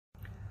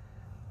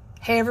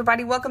Hey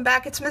everybody, welcome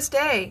back. It's Miss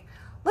Day.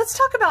 Let's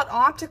talk about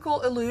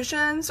optical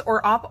illusions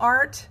or op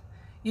art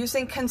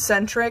using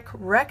concentric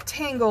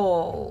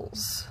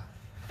rectangles.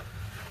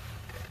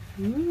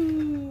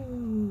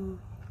 Ooh.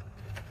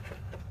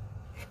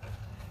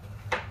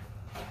 All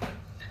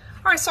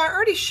right, so I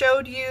already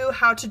showed you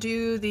how to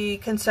do the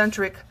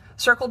concentric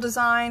circle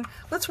design.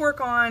 Let's work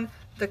on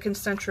the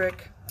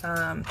concentric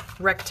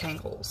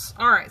rectangles.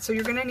 All right, so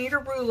you're gonna need a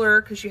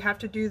ruler because you have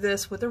to do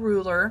this with a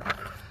ruler.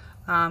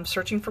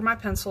 Searching for my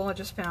pencil, I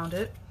just found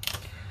it.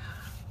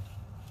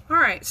 All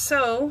right,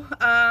 so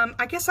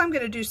I guess I'm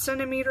going to do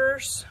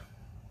centimeters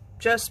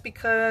just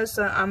because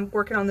I'm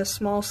working on this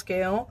small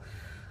scale.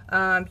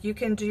 You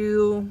can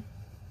do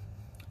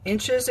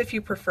inches if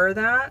you prefer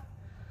that.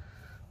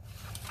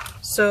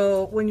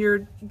 So when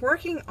you're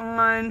working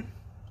on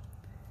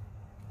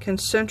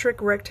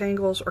concentric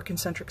rectangles or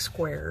concentric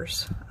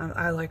squares,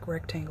 I like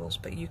rectangles,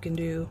 but you can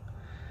do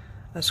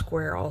a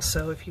square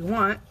also if you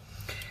want.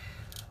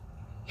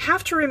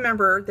 Have to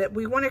remember that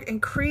we want to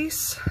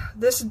increase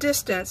this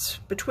distance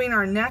between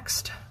our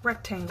next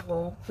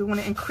rectangle. We want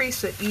to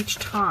increase it each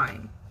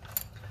time.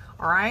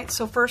 All right,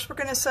 so first we're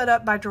going to set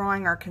up by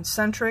drawing our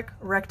concentric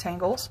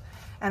rectangles,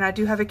 and I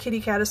do have a kitty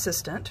cat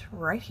assistant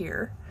right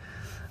here.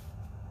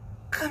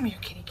 Come here,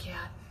 kitty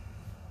cat.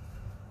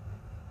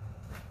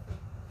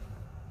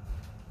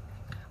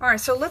 All right,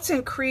 so let's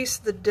increase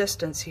the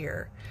distance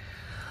here.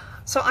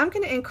 So I'm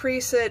going to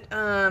increase it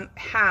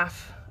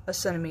half a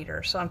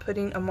centimeter, so I'm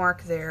putting a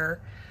mark there.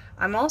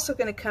 I'm also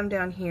going to come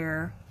down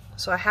here,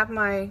 so I have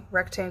my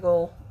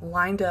rectangle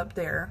lined up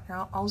there.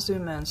 I'll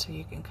zoom in so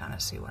you can kind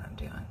of see what I'm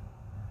doing.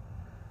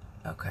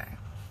 Okay,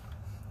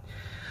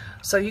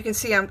 so you can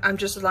see I'm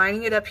just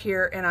lining it up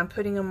here, and I'm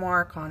putting a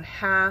mark on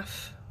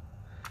half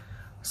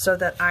so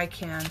that I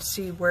can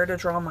see where to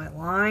draw my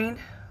line.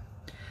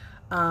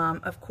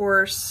 Of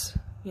course,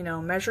 you know,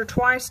 measure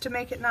twice to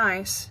make it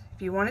nice.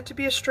 If you want it to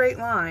be a straight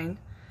line,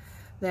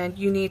 then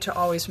you need to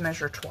always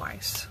measure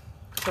twice.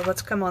 So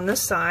let's come on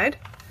this side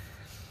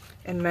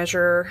and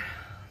measure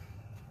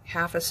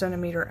half a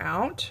centimeter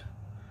out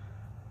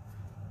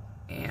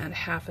and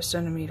half a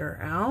centimeter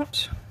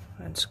out,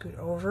 and scoot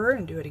over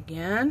and do it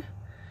again.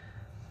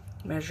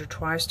 Measure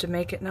twice to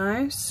make it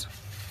nice.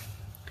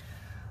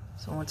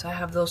 So once I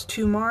have those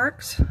two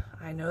marks,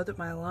 I know that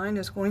my line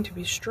is going to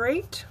be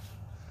straight.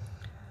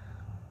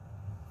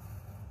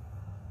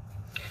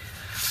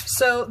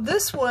 So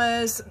this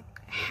was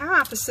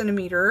half a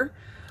centimeter.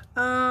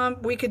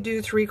 We could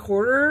do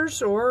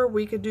 3/4, or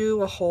we could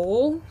do a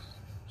whole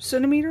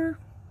centimeter.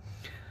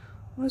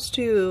 Let's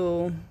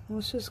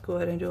just go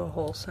ahead and do a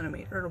whole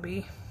centimeter. It'll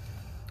be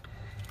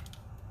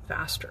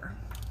faster.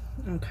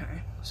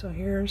 Okay, so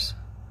here's,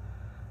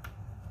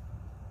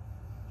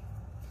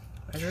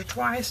 measure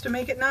twice to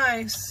make it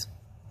nice.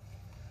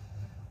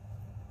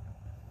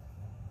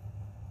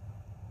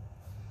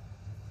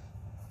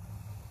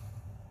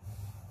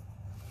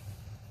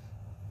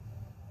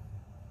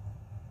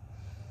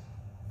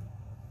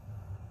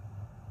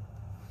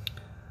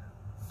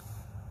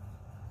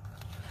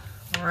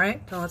 All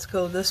right, now let's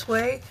go this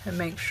way and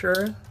make sure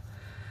that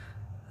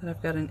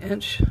I've got an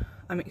inch,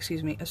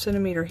 excuse me, a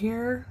centimeter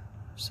here,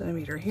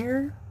 centimeter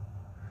here,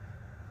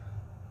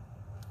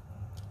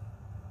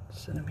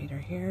 centimeter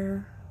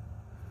here.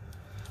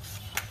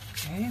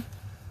 Okay.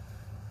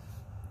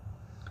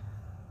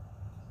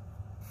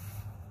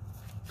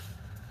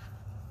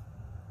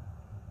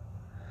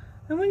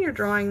 And when you're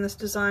drawing this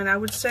design, I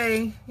would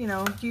say, you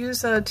know,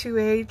 use a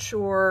 2H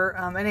or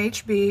an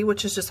HB,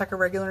 which is just like a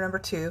regular number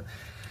 2.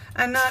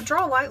 And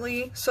draw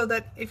lightly so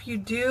that if you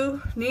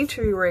do need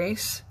to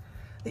erase,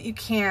 that you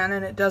can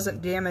and it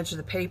doesn't damage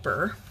the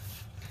paper.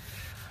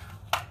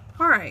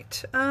 All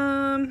right,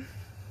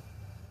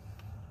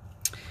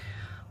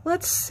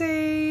 let's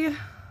do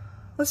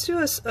a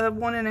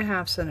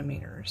 1.5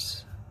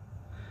 centimeters.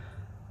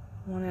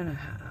 1.5.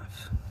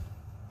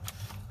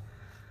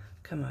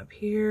 Come up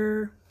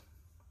here,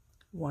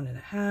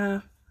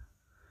 1.5,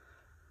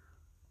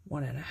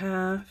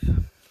 1.5.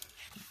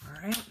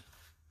 All right.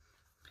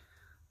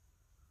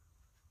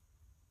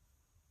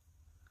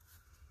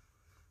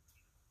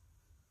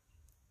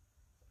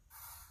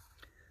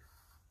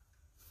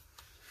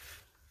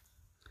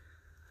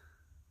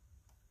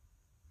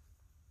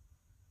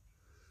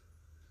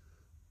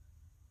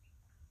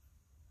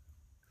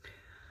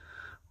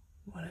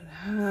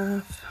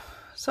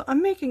 So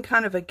I'm making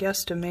kind of a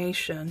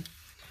guesstimation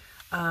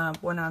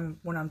when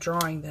I'm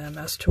drawing them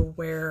as to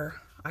where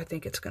I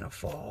think it's going to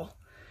fall.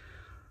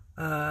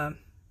 That's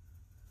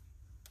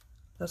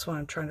why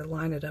I'm trying to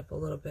line it up a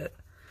little bit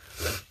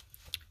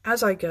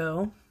as I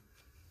go.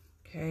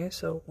 Okay,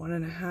 so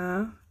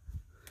 1.5,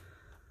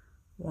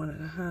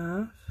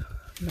 1.5.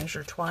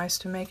 Measure twice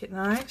to make it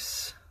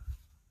nice.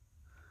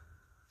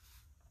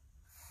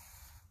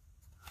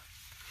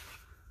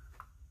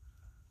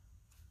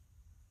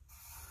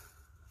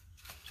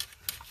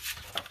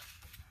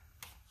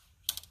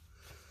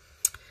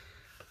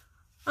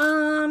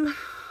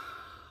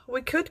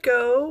 We could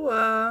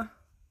go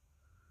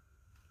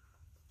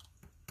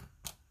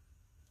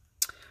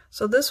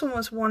So this one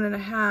was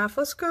 1.5.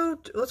 Let's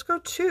go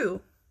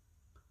 2.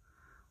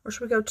 Or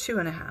should we go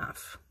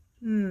 2.5?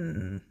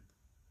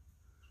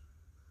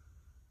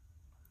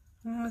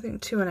 Well, I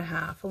think 2.5.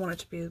 I want it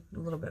to be a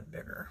little bit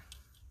bigger.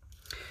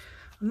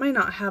 I may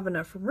not have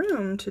enough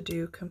room to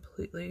do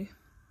completely.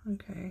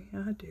 Okay,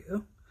 yeah, I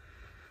do.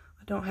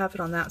 I don't have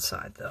it on that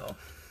side though.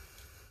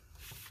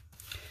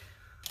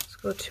 Let's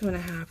go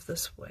 2.5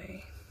 this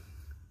way.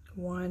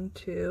 1,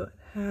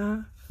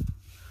 2.5.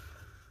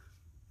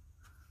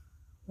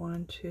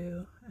 1,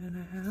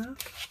 2.5.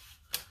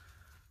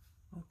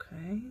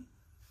 Okay.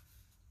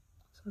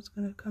 So it's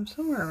going to come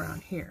somewhere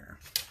around here.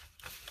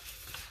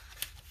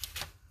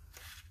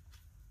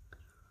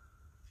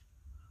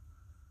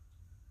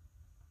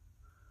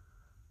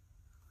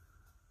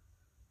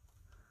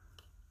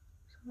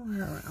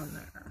 Somewhere around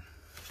there.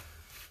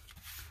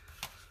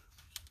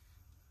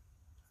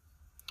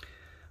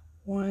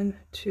 1,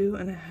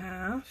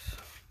 2.5.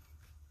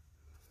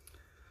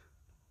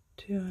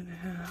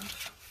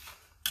 2.5.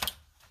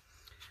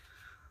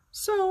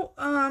 So,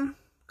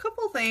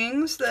 couple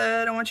things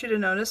that I want you to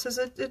notice is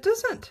it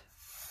doesn't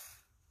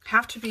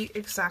have to be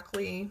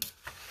exactly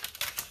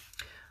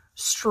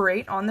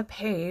straight on the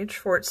page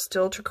for it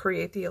still to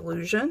create the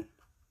illusion.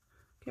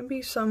 It can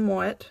be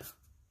somewhat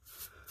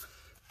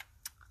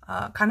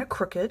kind of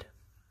crooked.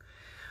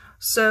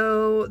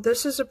 So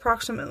this is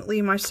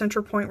approximately my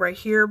center point right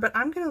here, but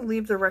I'm going to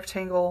leave the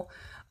rectangle,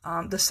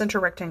 the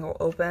center rectangle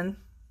open.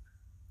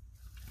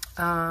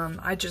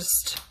 I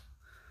just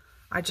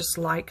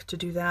like to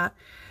do that.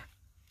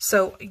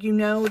 So you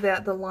know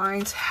that the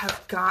lines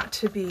have got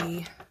to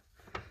be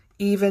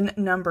even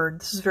numbered.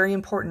 This is very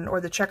important, or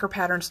the checker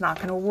pattern's not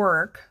going to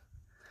work.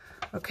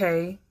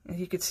 Okay, and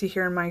you can see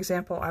here in my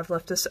example, I've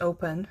left this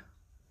open.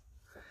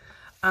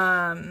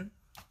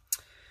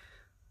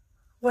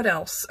 What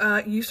else?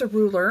 Use a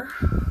ruler.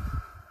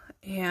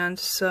 And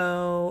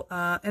so,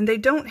 and they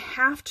don't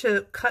have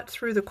to cut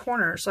through the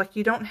corners. Like,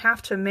 you don't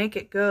have to make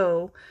it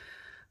go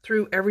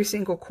through every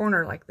single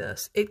corner like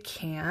this. It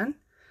can,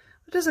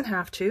 but it doesn't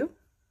have to.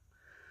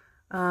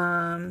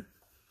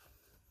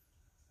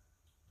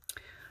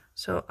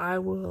 So I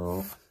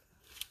will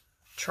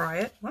try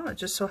it. Well, it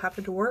just so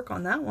happened to work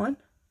on that one.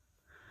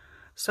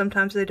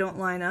 Sometimes they don't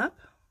line up.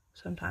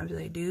 Sometimes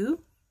they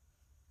do.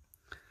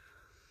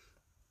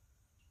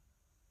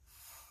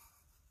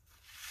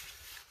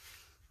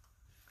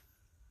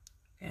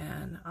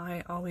 And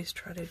I always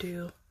try to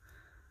do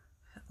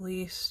at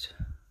least,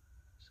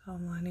 so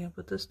I'm lining up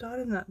with this dot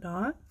and that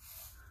dot.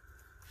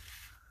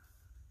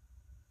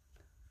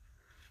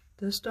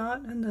 This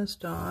dot and this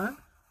dot.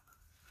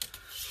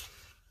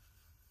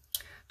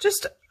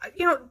 Just,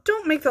 you know,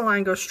 don't make the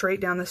line go straight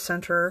down the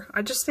center.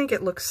 I just think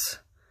it looks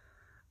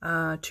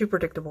too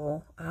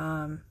predictable.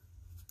 You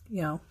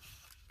know,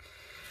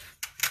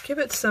 give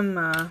it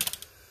some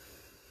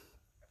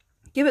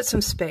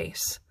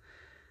space.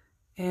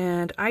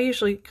 And I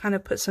usually kind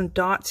of put some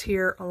dots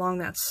here along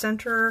that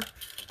center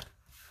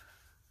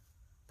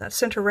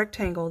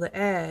rectangle, the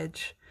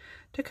edge,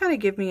 to kind of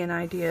give me an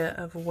idea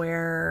of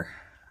where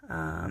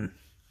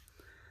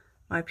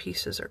my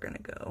pieces are going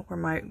to go, where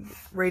my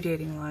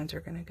radiating lines are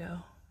going to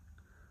go.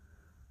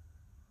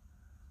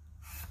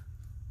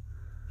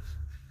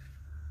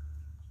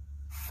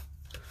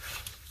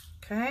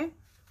 Okay.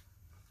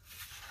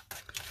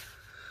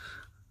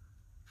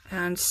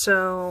 And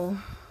so,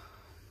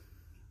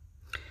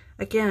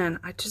 again,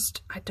 I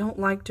don't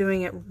like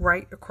doing it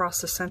right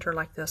across the center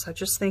like this. I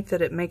just think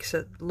that it makes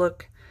it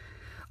look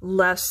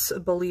less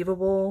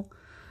believable.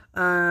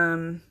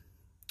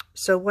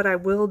 So what I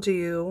will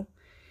do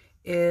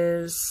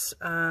is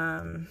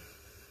I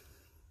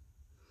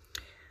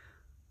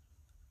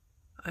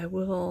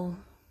will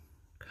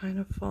kind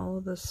of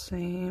follow the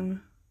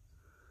same,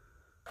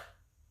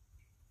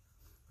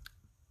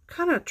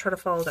 kind of try to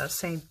follow that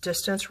same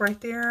distance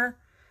right there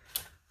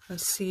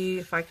and see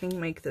if I can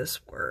make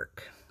this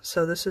work.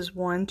 So this is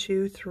 1,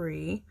 2,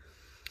 3,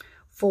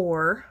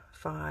 4,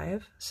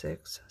 5,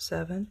 6,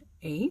 7,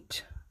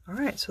 8. All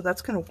right, so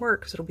that's going to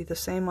work because it'll be the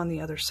same on the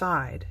other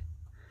side.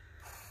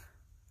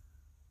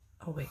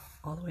 Oh wait,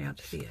 all the way out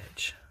to the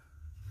edge.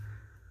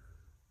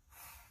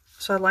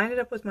 So I lined it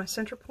up with my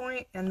center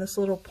point and this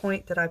little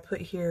point that I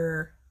put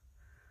here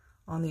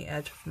on the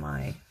edge of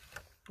my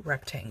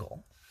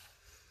rectangle.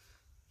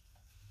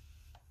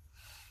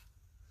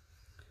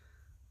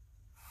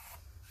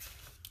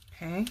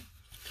 Okay,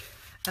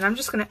 and I'm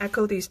just going to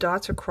echo these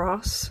dots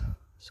across.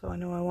 So I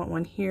know I want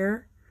one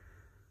here.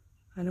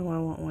 I know I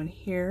want one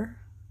here,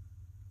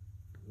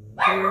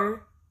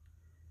 here,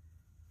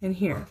 and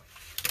here.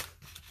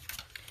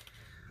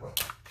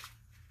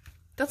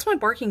 That's my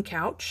barking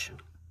couch.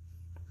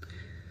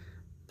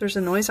 There's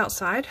a noise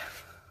outside,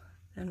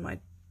 and my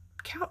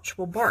couch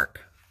will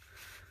bark.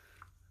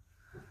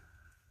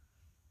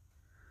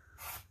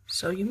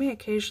 So you may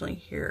occasionally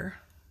hear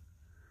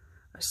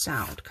a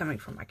sound coming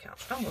from my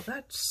couch. Oh,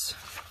 that's...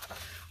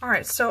 All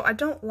right, so I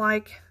don't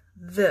like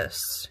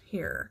this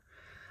here.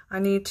 I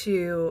need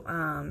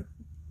to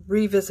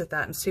revisit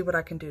that and see what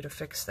I can do to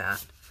fix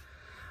that.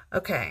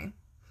 Okay,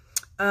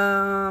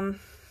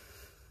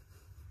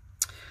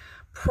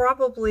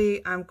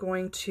 Probably I'm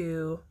going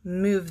to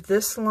move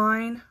this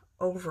line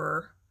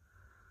over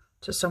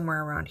to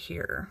somewhere around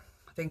here.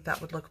 I think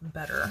that would look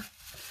better.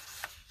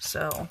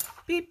 So,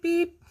 beep,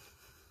 beep.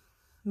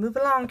 Move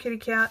along, kitty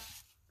cat.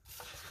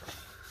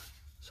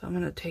 So I'm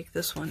going to take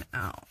this one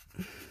out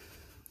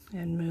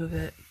and move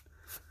it.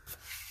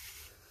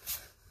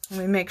 Let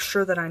me make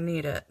sure that I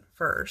need it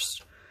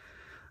first.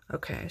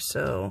 Okay,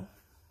 so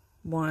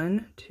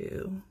 1,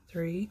 2,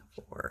 3,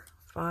 4,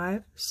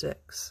 5,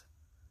 6.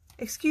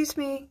 Excuse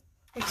me.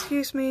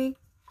 Excuse me.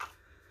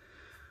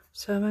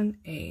 7,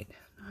 8,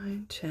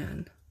 9,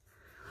 10,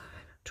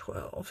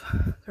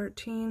 12,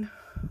 13,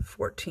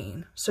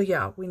 14. So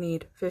yeah, we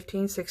need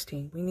 15,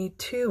 16. We need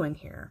 2 in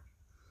here.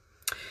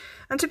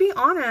 And to be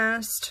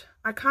honest,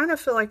 I kind of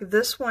feel like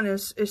this one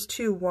is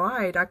too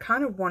wide. I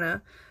kind of want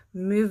to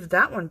move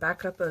that one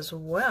back up as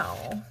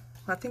well.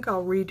 I think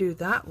I'll redo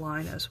that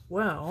line as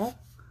well.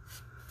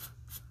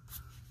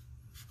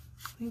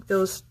 I think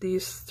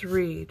these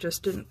 3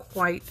 just don't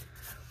quite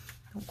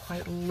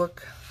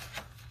look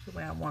the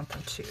way I want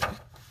them to.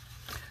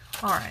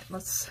 All right,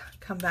 let's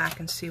come back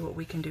and see what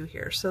we can do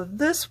here. So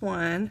this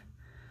one,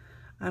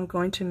 I'm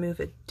going to move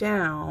it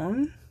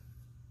down.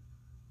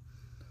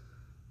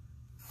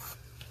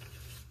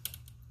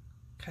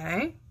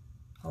 Okay,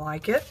 I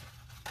like it.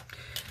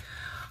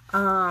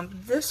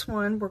 This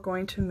one, we're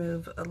going to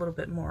move a little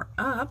bit more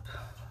up.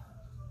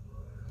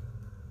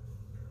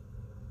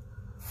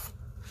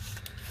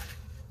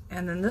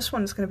 And then this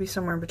one is going to be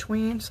somewhere in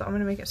between, so I'm going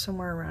to make it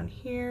somewhere around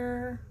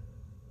here.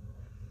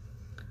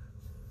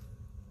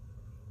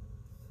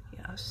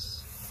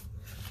 Yes.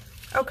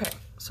 Okay,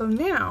 so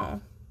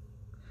now,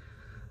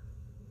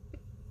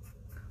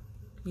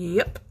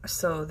 yep,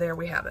 so there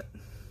we have it.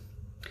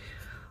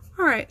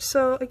 All right,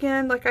 so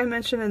again, like I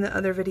mentioned in the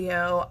other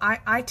video,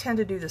 I tend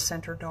to do the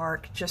center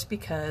dark just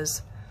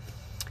because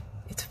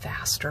it's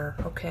faster,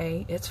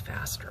 okay? It's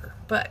faster.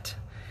 But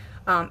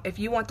if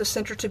you want the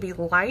center to be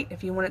light,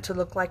 if you want it to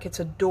look like it's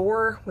a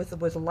door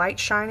with light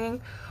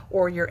shining,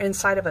 or you're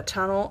inside of a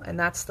tunnel and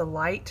that's the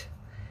light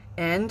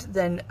end,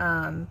 then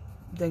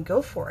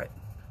go for it.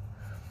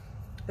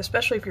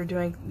 Especially if you're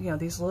doing, you know,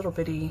 these little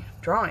bitty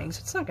drawings,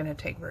 it's not going to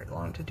take very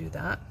long to do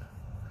that.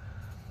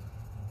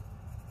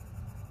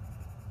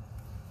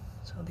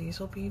 So these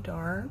will be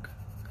dark.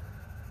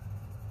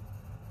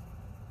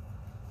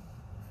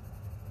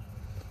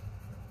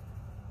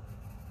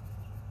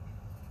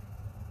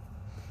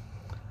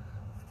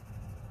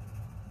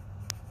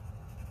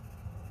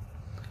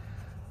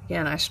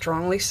 Again, I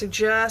strongly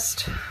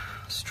suggest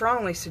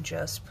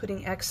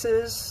putting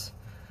X's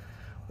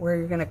where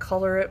you're going to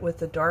color it with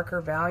the darker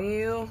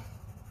value,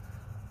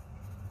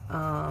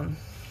 because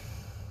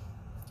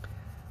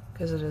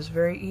it is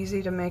very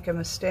easy to make a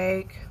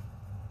mistake.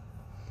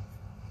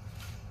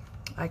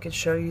 I could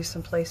show you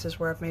some places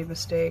where I've made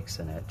mistakes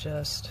and it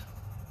just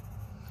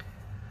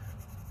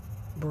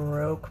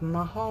broke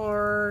my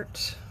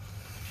heart.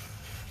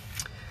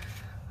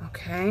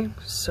 Okay,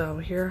 so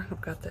here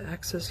I've got the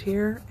X's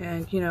here,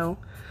 and you know,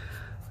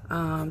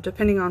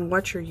 depending on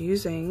what you're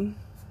using,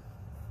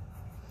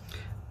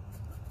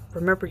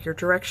 remember your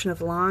direction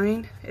of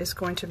line is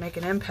going to make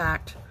an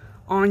impact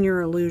on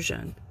your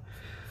illusion.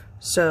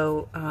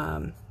 So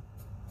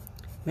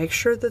make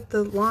sure that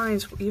the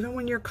lines, even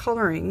when you're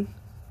coloring,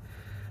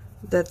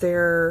 that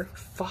they're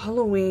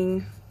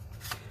following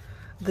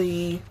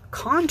the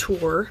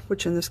contour,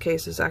 which in this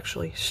case is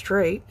actually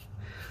straight,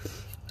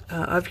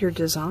 of your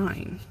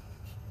design.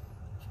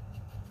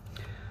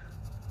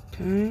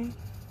 Okay,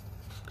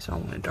 so I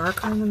want it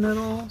darker in the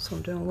middle, so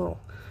I'm doing a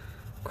little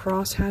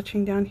cross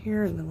hatching down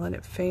here and then let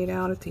it fade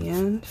out at the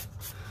end.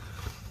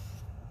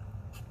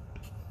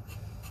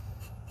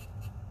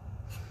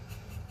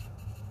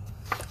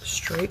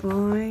 Straight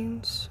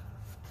lines.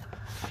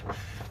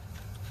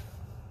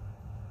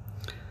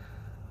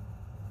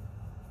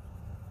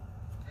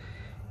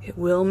 It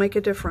will make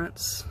a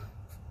difference.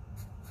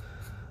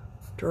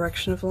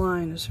 Direction of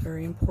line is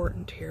very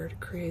important here to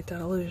create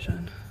that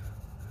illusion.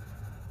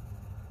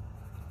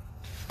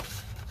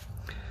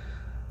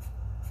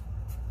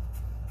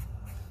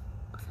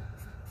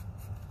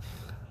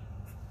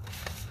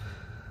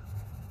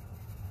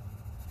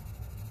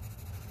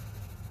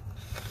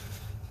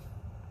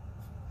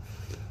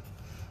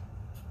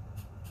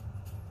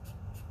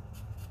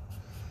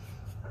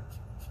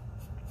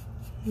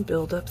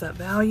 Build up that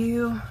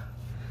value,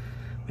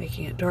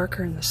 making it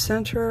darker in the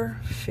center,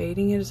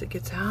 fading it as it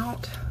gets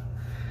out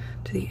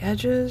to the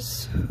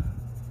edges.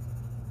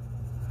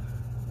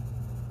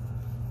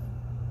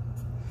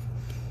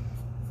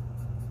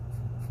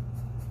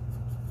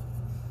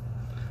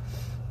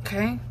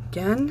 Okay,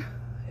 again,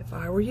 if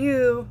I were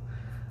you,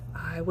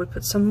 I would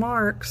put some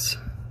marks,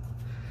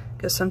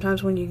 because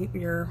sometimes when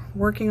you're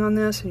working on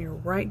this and you're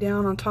right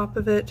down on top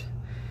of it,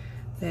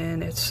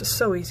 then it's just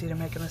so easy to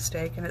make a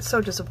mistake, and it's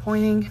so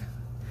disappointing.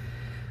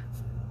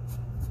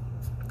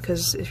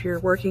 Because if you're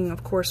working,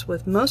 of course,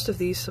 with most of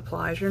these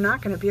supplies, you're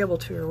not going to be able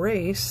to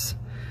erase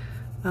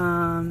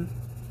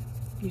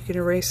You can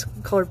erase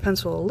colored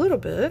pencil a little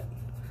bit,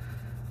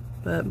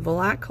 but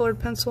black colored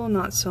pencil,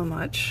 not so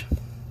much.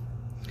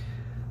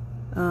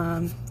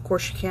 Of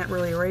course, you can't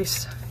really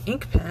erase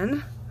ink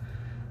pen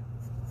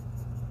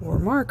or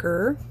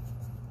marker.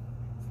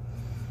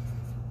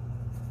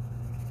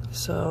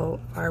 So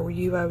if I were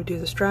you, I would do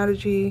the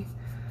strategy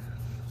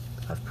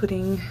of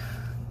putting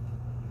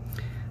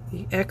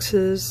the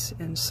X's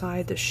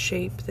inside the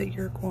shape that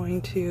you're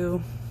going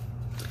to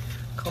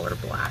color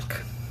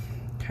black.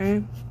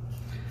 Okay?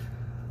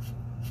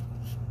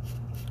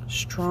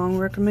 Strong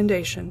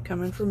recommendation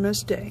coming from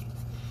Miss Day.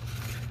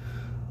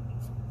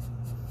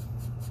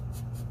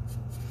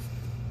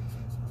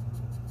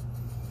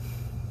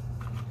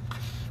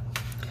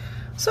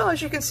 So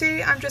as you can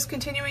see, I'm just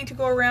continuing to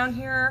go around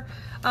here.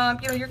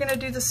 You know, you're going to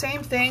do the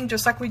same thing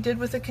just like we did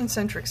with the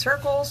concentric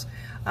circles.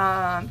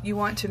 You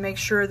want to make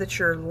sure that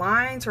your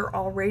lines are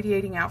all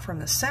radiating out from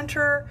the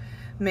center.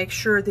 Make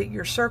sure that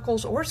your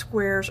circles or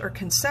squares are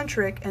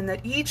concentric and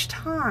that each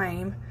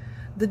time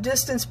the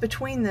distance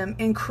between them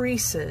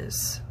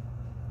increases.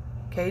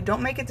 Okay,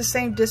 don't make it the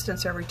same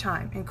distance every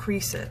time.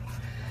 Increase it.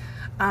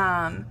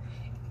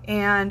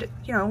 And,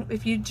 you know,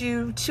 if you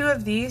do 2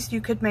 of these,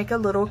 you could make a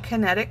little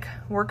kinetic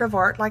work of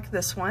art like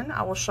this one.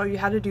 I will show you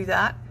how to do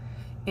that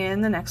in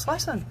the next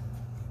lesson.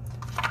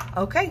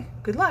 Okay,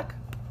 good luck.